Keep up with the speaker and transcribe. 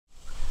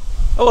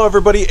Hello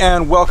everybody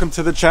and welcome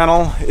to the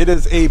channel. It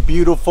is a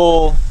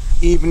beautiful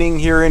evening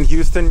here in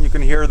Houston. You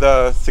can hear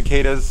the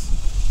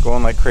cicadas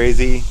going like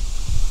crazy.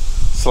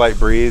 Slight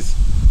breeze.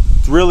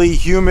 It's really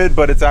humid,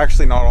 but it's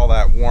actually not all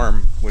that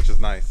warm, which is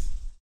nice.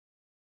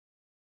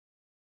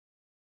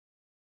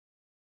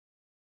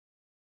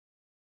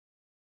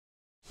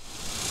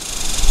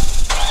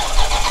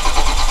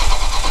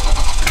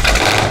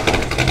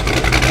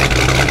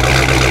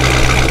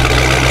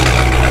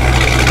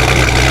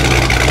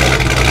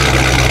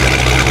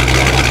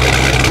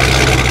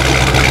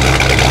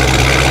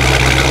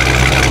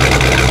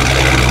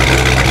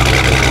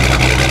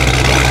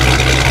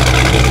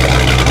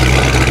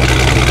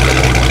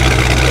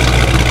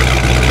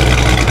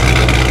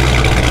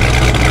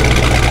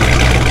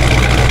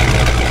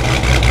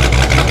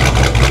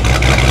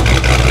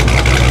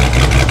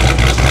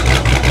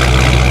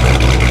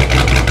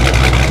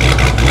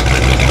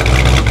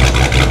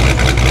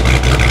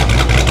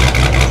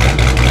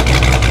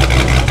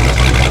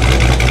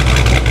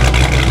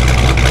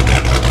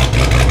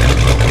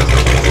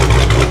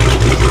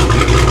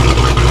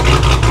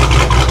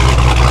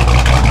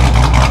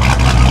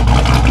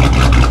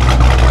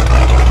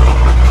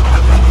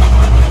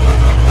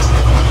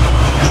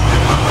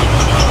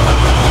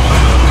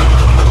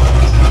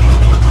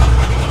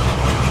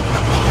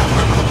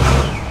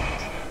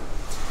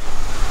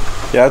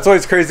 Yeah, it's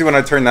always crazy when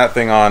I turn that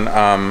thing on.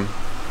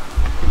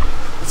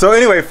 So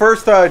anyway,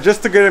 first,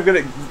 just to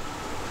get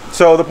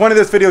so the point of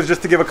this video is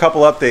just to give a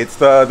couple updates.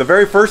 The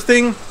very first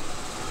thing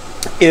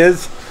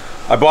is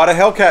I bought a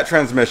Hellcat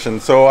transmission.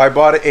 So I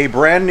bought a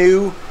brand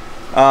new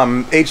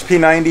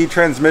HP90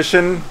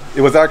 transmission.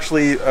 It was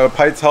actually,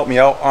 Pites helped me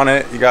out on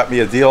it. He got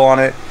me a deal on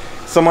it.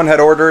 Someone had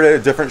ordered it,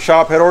 a different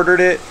shop had ordered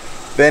it.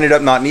 They ended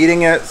up not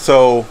needing it,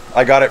 so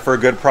I got it for a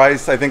good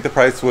price. I think the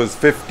price was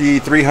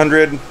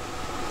 $5,300.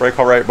 I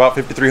call right about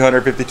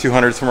 5,300,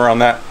 5,200, somewhere around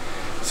that.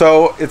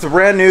 So it's a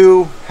brand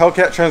new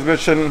Hellcat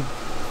transmission,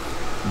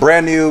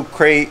 brand new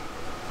crate,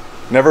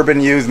 never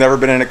been used, never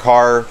been in a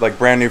car, like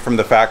brand new from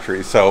the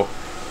factory. So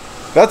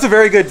that's a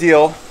very good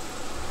deal.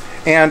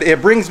 And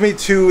it brings me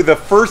to the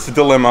first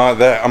dilemma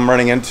that I'm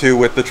running into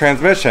with the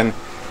transmission,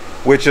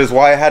 which is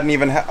why I haven't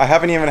even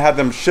had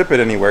them ship it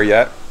anywhere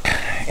yet.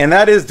 And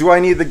that is, do I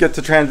need to get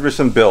the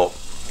transmission built?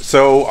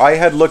 So I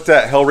had looked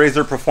at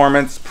Hellraiser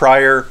Performance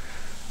prior,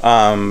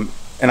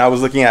 and I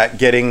was looking at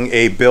getting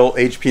a built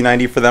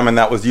HP90 for them, and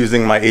that was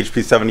using my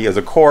HP70 as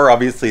a core.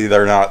 Obviously,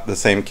 they're not the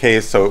same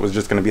case, so it was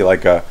just going to be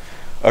like a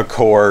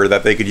core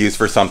that they could use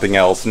for something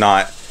else,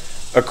 not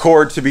a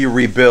core to be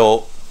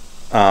rebuilt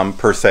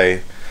per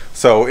se.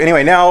 So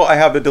anyway, now I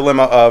have the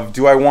dilemma of,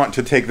 do I want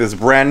to take this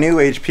brand new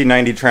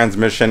HP90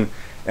 transmission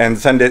and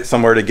send it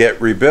somewhere to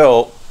get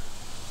rebuilt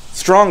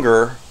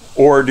stronger,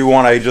 or do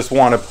I just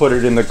want to put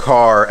it in the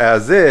car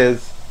as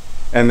is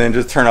and then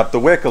just turn up the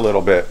wick a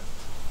little bit?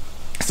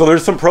 So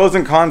there's some pros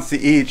and cons to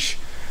each.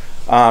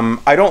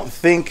 I don't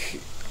think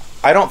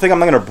I'm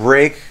going to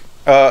break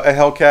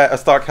a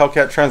stock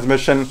Hellcat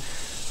transmission.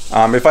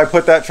 If I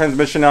put that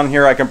transmission on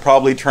here, I can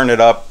probably turn it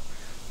up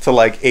to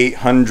like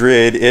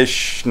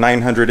 800-ish,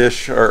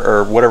 900-ish,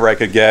 or whatever I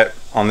could get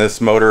on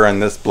this motor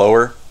and this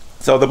blower.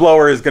 So the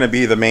blower is going to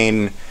be the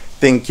main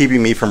thing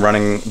keeping me from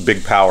running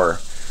big power.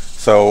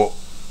 So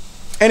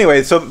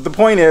anyway, so the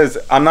point is,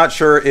 I'm not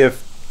sure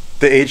if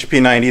the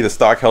HP90, the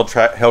stock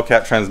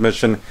Hellcat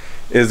transmission,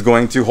 is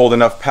going to hold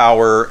enough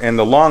power in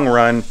the long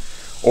run,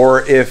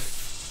 or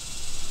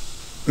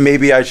if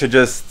maybe I should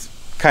just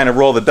kind of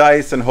roll the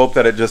dice and hope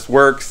that it just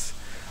works.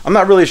 I'm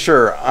not really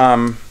sure.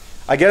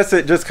 I guess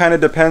it just kind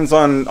of depends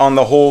on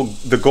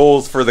the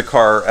goals for the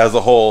car as a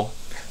whole.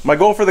 My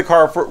goal for the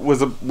car was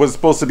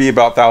supposed to be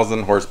about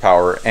 1,000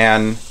 horsepower,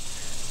 and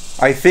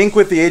I think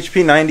with the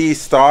HP90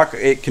 stock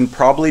it can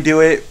probably do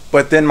it,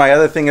 but then my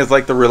other thing is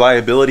like the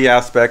reliability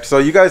aspect. So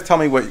you guys tell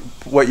me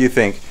what you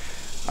think.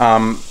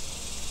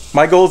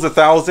 My goal is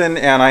 1,000,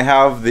 and I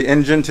have the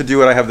engine to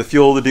do it, I have the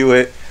fuel to do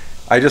it,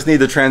 I just need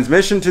the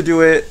transmission to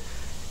do it,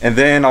 and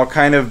then I'll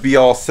kind of be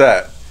all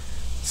set.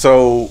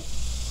 So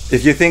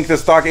if you think the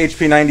stock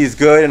HP90 is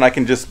good and I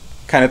can just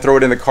kind of throw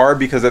it in the car,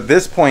 because at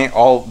this point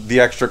all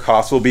the extra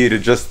cost will be to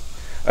just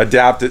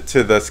adapt it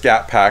to the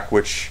Scatpack,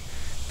 which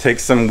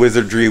takes some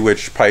wizardry,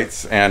 which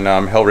Pites and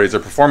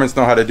Hellraiser Performance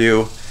know how to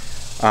do.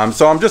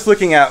 So I'm just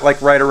looking at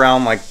like right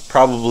around like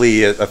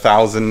probably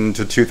 $1,000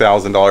 to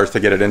 $2,000 to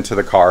get it into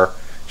the car,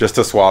 just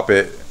to swap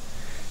it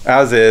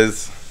as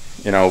is,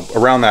 you know,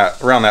 around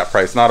that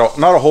price. Not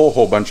a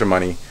whole bunch of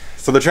money.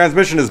 So the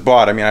transmission is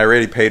bought. I mean, I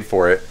already paid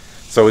for it.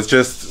 So it's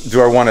just,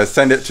 do I want to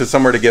send it to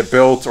somewhere to get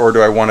built, or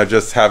do I want to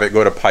just have it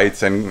go to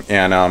Pites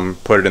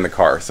and put it in the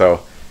car?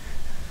 So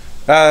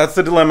that's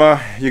the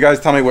dilemma. You guys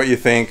tell me what you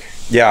think.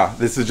 Yeah,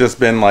 this has just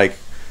been like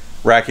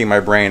racking my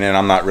brain, and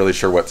I'm not really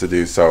sure what to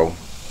do. So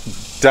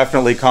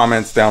definitely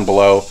comments down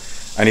below.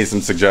 I need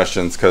some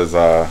suggestions, because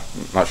I'm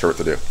not sure what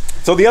to do.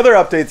 So the other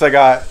updates I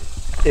got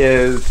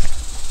is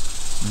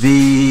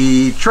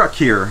the truck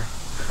here.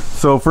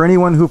 So for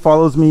anyone who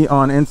follows me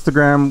on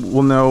Instagram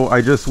will know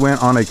I just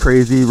went on a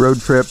crazy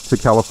road trip to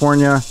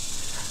California.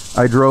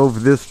 I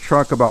drove this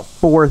truck about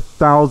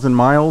 4,000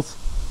 miles.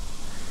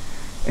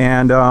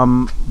 And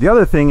the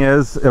other thing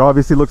is, it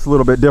obviously looks a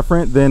little bit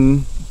different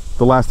than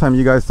the last time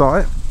you guys saw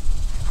it.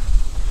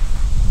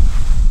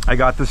 I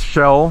got this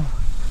shell,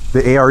 the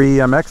ARE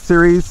MX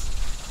series,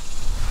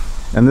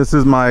 and this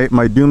is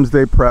my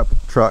Doomsday Prep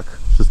truck.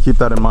 Just keep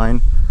that in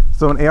mind.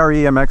 So an ARE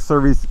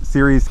MX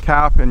series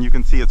cap, and you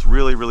can see it's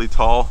really, really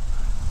tall.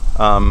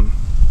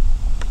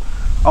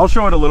 I'll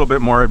show it a little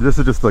bit more. This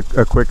is just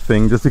a quick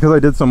thing, just because I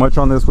did so much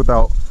on this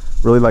without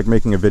really like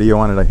making a video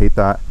on it. I hate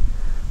that.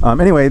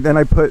 Anyway, then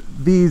I put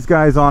these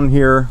guys on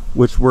here,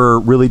 which were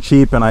really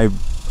cheap, and I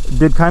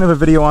did kind of a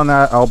video on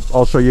that.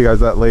 I'll show you guys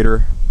that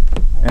later.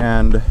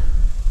 And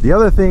the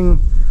other thing,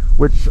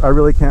 which I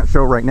really can't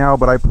show right now,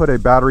 but I put a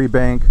battery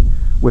bank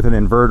with an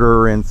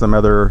inverter and some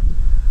other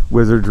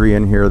wizardry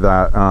in here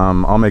that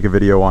I'll make a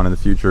video on in the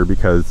future,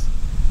 because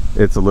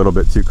it's a little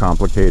bit too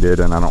complicated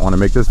and I don't want to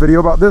make this video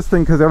about this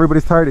thing because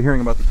everybody's tired of hearing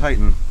about the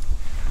Titan.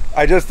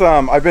 I just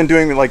I've been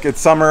doing, like,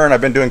 it's summer and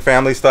I've been doing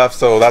family stuff,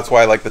 so that's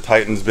why, like, the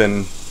Titan's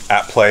been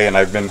at play, and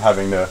I've been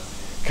having to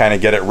kind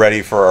of get it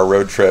ready for our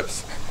road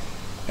trips.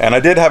 And I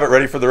did have it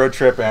ready for the road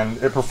trip, and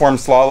it performed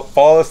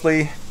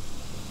flawlessly.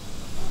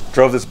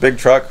 Drove this big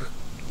truck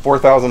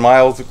 4,000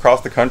 miles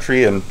across the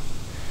country, and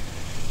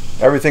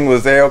everything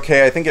was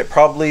okay. I think it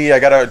probably, I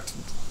gotta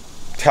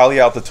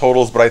tally out the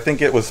totals, but I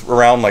think it was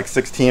around like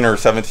 16 or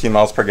 17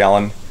 miles per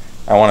gallon.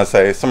 I want to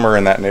say somewhere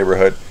in that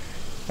neighborhood.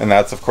 And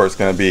that's of course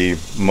going to be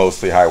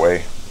mostly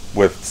highway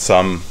with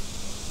some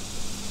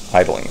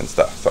idling and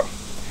stuff. So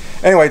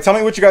anyway, tell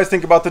me what you guys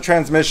think about the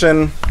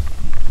transmission.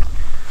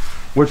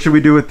 What should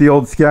we do with the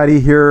old Scatty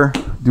here?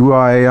 Do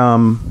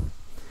I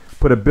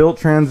put a built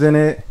trans in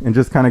it and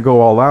just kind of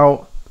go all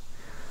out?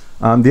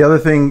 The other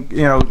thing,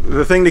 you know,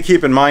 the thing to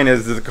keep in mind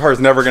is the car's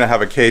never going to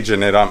have a cage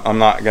in it. I'm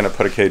not going to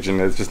put a cage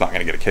in it. It's just not going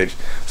to get a cage.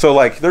 So,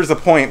 like, there's a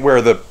point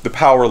where the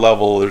power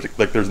level,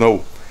 there's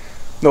no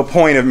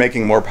point of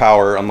making more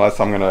power unless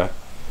I'm going to,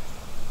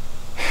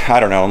 I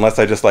don't know, unless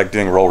I just like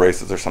doing roll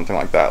races or something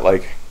like that.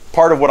 Like,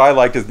 part of what I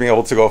liked is being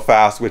able to go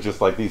fast with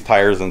just like these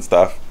tires and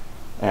stuff,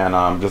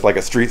 and just like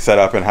a street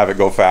setup and have it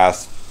go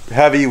fast,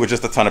 heavy with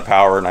just a ton of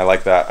power, and I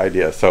like that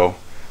idea. So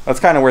that's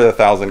kind of where the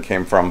 1,000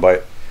 came from,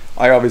 but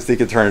I obviously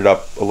could turn it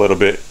up a little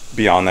bit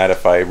beyond that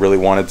if I really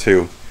wanted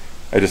to.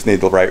 I just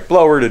need the right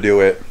blower to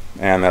do it,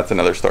 and that's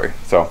another story.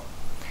 So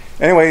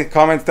anyway,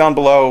 comments down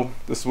below.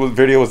 This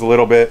video was a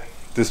little bit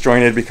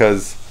disjointed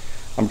because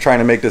I'm trying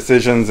to make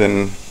decisions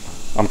and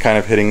I'm kind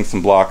of hitting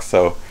some blocks,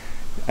 so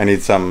I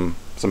need some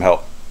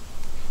help.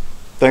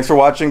 Thanks for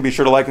watching. Be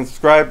sure to like and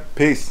subscribe.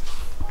 Peace.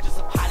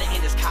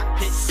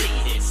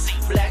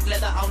 Black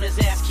leather on his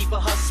ass, keep a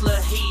hustler.